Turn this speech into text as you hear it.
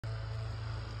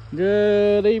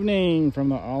Good evening from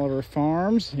the Oliver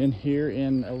Farms here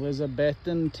in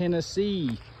Elizabethton,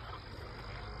 Tennessee.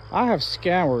 I have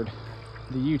scoured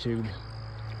the YouTube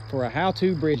for a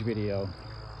how-to bridge video.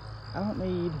 I don't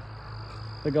need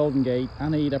the Golden Gate. I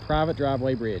need a private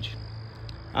driveway bridge.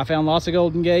 I found lots of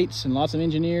Golden Gates and lots of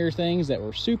engineer things that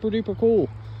were super duper cool.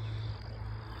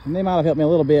 And they might have helped me a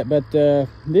little bit, but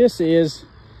this is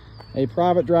a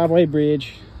private driveway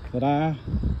bridge that I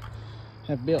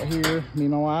have built here, me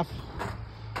and my wife,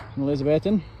 in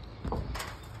Elizabethton.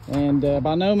 And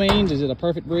by no means is it a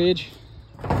perfect bridge.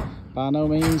 By no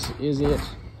means is it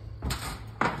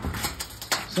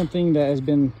something that has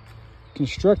been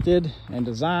constructed and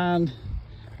designed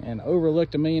and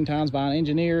overlooked a million times by an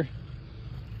engineer.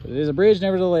 But it is a bridge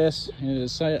nevertheless, and it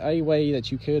is a way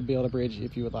that you could build a bridge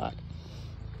if you would like.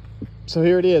 So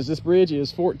here it is. This bridge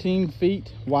is 14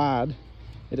 feet wide.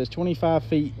 It is 25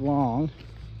 feet long.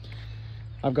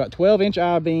 I've got 12-inch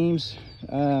I-beams.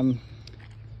 I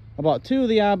bought 2 of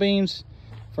the I-beams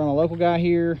from a local guy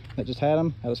here that just had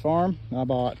them at his farm. And I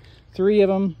bought 3 of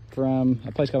them from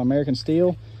a place called American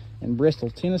Steel in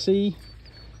Bristol, Tennessee.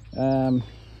 The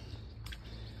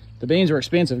beams were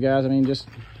expensive, guys. I mean, just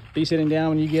be sitting down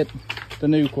when you get the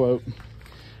new quote.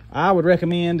 I would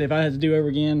recommend, if I had to do over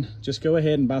again, just go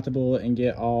ahead and bite the bullet and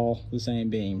get all the same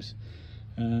beams.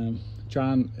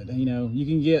 Try and, you know, you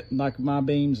can get, like my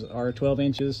beams are 12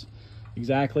 inches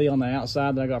exactly on the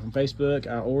outside that I got from Facebook.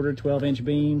 I ordered 12-inch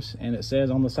beams and it says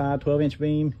on the side 12-inch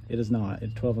beam. It is not,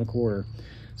 it's 12 1/4.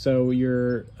 So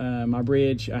my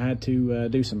bridge, I had to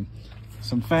do some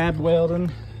fab welding.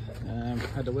 I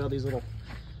had to weld these little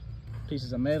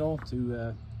pieces of metal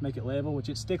to make it level, which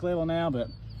it's stick level now, but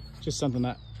just something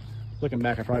that, looking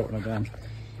back, I probably wouldn't have done.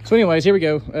 So anyways, here we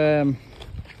go.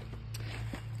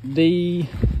 The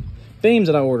beams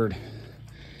that I ordered,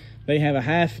 they have a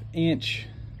 1/2-inch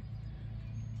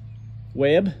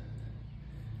web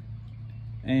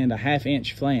and a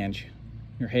 1/2-inch flange.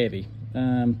 They're heavy.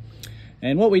 And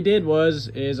what we did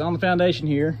is on the foundation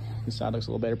here, this side looks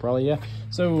a little better probably, yeah.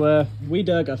 So we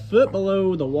dug a foot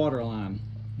below the water line,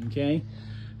 okay?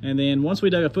 And then once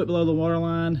we dug a foot below the water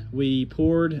line, we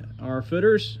poured our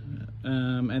footers,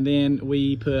 and then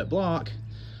we put block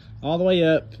all the way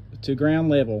up to ground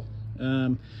level.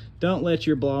 Don't let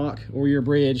your block or your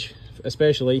bridge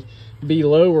especially be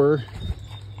lower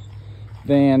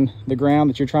than the ground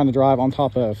that you're trying to drive on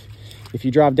top of. If you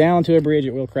drive down to a bridge,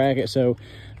 it will crack it. So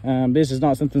this is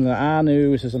not something that I knew.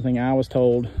 This is something I was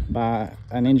told by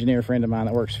an engineer friend of mine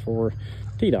that works for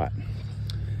TDOT.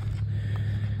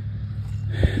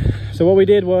 So what we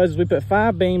did was we put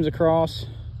 5 beams across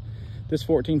this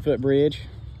 14-foot bridge.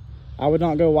 I would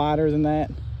not go wider than that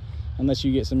unless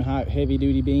you get some heavy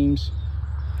duty beams.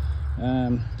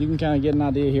 You can kind of get an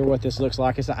idea here what this looks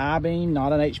like. It's an I-beam,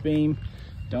 not an H-beam.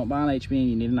 Don't buy an H-beam,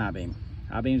 you need an I-beam.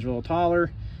 I-beams are a little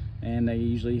taller and they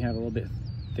usually have a little bit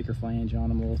thicker flange on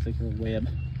them, a little thicker web.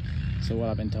 So what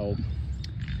I've been told.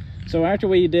 So after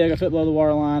we dig a foot below the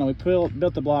water line and we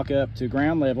built the block up to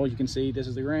ground level, you can see this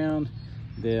is the ground.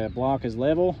 The block is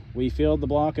level. We filled the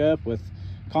block up with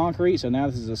concrete, so now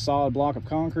this is a solid block of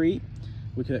concrete.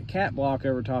 We put cap block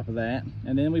over top of that,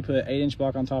 and then we put 8-inch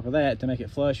block on top of that to make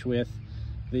it flush with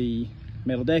the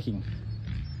metal decking.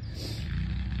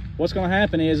 What's going to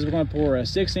happen is we're going to pour a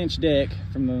 6-inch deck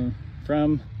from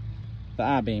the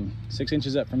I-beam, 6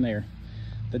 inches up from there.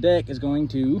 The deck is going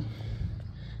to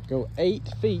go 8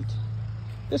 feet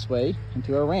this way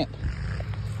into a ramp.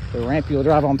 The ramp you'll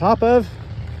drive on top of,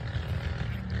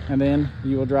 and then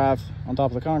you will drive on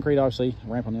top of the concrete, obviously, a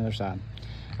ramp on the other side.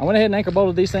 I went ahead and anchor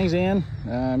bolted these things in.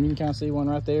 You can kind of see one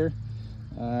right there.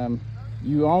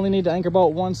 You only need to anchor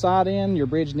bolt one side in. Your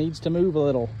bridge needs to move a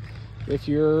little. If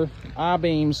your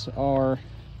I-beams are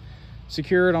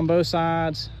secured on both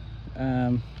sides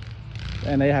and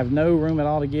they have no room at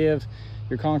all to give,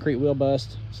 your concrete will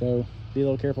bust. So be a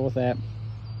little careful with that.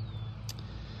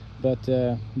 But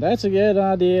that's a good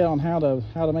idea on how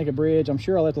to make a bridge. I'm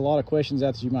sure I left a lot of questions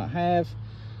out that you might have.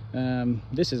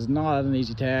 This is not an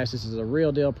easy task. This is a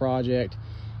real deal project.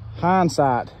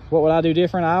 Hindsight, what would I do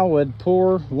different? I would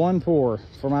pour 1 pour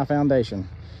for my foundation.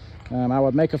 I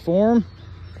would make a form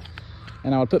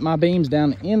and I would put my beams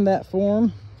down in that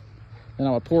form, and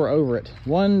I would pour over it.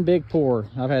 1 big pour.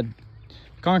 I've had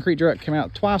concrete truck come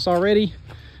out twice already.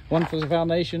 One for the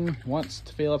foundation, once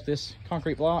to fill up this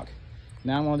concrete block.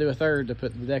 Now I'm going to do a third to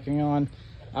put the decking on.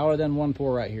 I would have done 1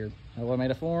 pour right here. I would have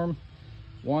made a form,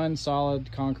 1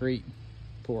 solid concrete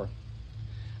pour.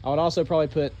 I would also probably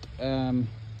put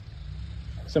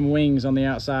some wings on the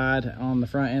outside, on the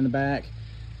front and the back,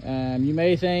 You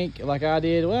may think, like I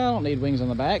did, well, I don't need wings on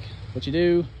the back, but you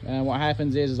do. What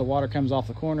happens is the water comes off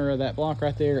the corner of that block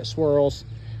right there, it swirls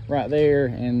right there,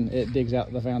 and it digs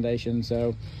out the foundation.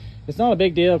 So it's not a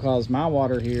big deal because my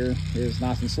water here is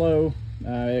nice and slow.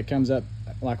 It comes up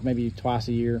like maybe twice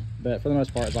a year, but for the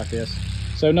most part it's like this.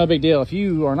 So no big deal. If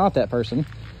you are not that person,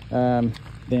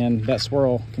 then that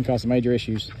swirl can cause some major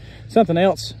issues. Something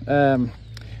else,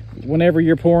 whenever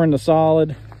you're pouring the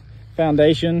solid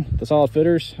foundation, the solid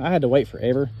footers, I had to wait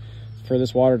forever for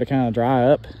this water to kind of dry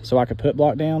up so I could put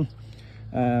block down.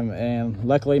 And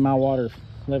luckily my water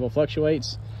level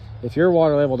fluctuates. If your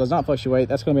water level does not fluctuate,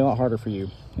 that's going to be a lot harder for you.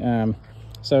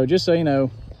 So just so you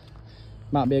know,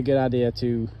 might be a good idea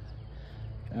to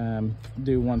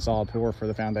do one solid pour for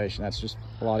the foundation. That's just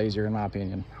a lot easier in my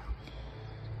opinion.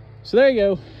 So there you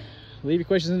go. Leave your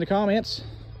questions in the comments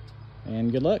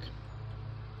and good luck.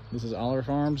 This is Oliver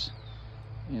Farms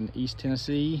in East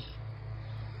Tennessee.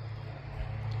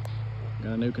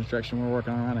 Got a new construction we're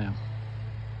working on right now.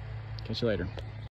 Catch you later.